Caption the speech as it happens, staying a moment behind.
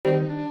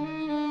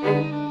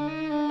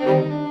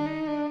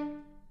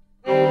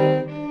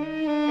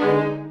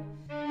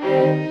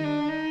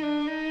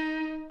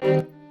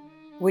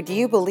Would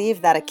you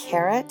believe that a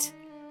carrot,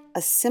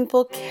 a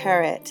simple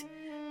carrot,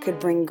 could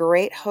bring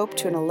great hope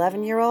to an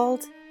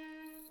 11-year-old?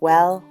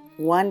 Well,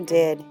 one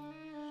did.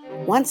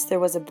 Once there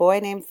was a boy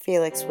named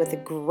Felix with a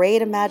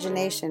great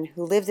imagination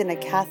who lived in a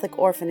Catholic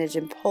orphanage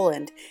in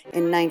Poland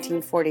in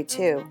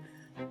 1942.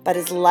 But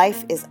his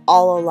life is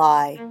all a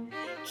lie.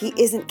 He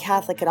isn't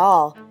Catholic at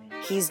all.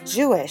 He's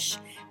Jewish,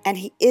 and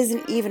he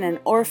isn't even an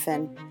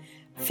orphan.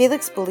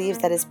 Felix believes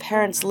that his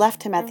parents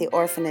left him at the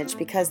orphanage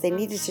because they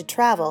needed to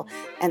travel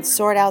and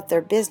sort out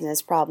their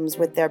business problems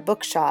with their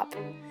bookshop.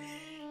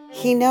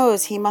 He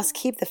knows he must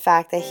keep the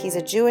fact that he's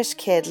a Jewish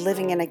kid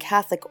living in a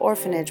Catholic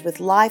orphanage with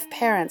live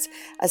parents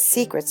a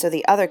secret so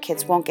the other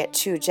kids won't get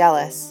too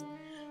jealous.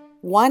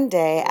 One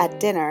day at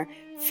dinner,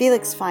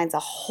 Felix finds a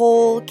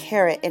whole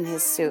carrot in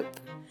his soup.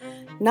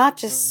 Not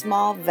just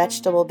small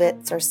vegetable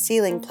bits or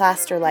ceiling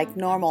plaster like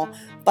normal,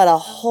 but a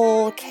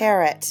whole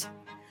carrot.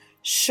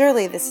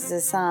 Surely this is a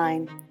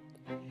sign.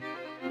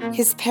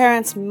 His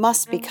parents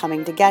must be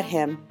coming to get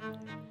him.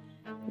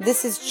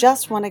 This is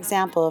just one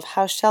example of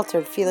how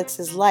sheltered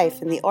Felix's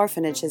life in the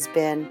orphanage has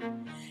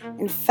been.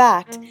 In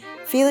fact,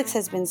 Felix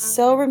has been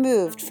so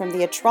removed from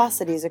the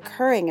atrocities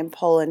occurring in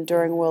Poland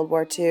during World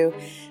War II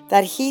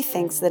that he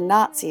thinks the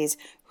Nazis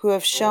who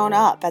have shown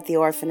up at the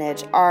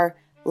orphanage are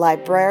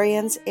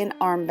librarians in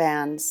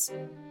armbands.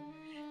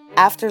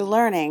 After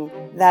learning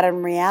that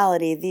in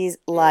reality these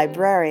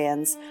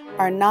librarians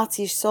are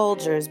Nazi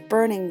soldiers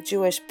burning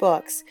Jewish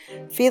books,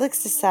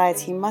 Felix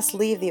decides he must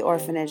leave the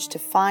orphanage to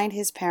find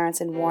his parents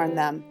and warn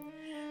them.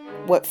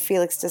 What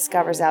Felix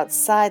discovers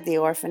outside the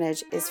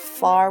orphanage is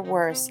far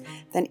worse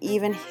than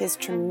even his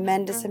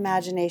tremendous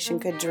imagination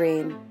could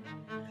dream.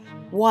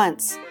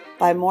 Once,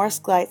 by Morris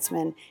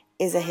Gleitzman,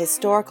 is a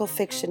historical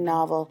fiction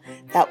novel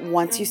that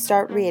once you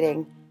start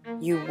reading,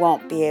 you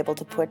won't be able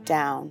to put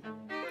down.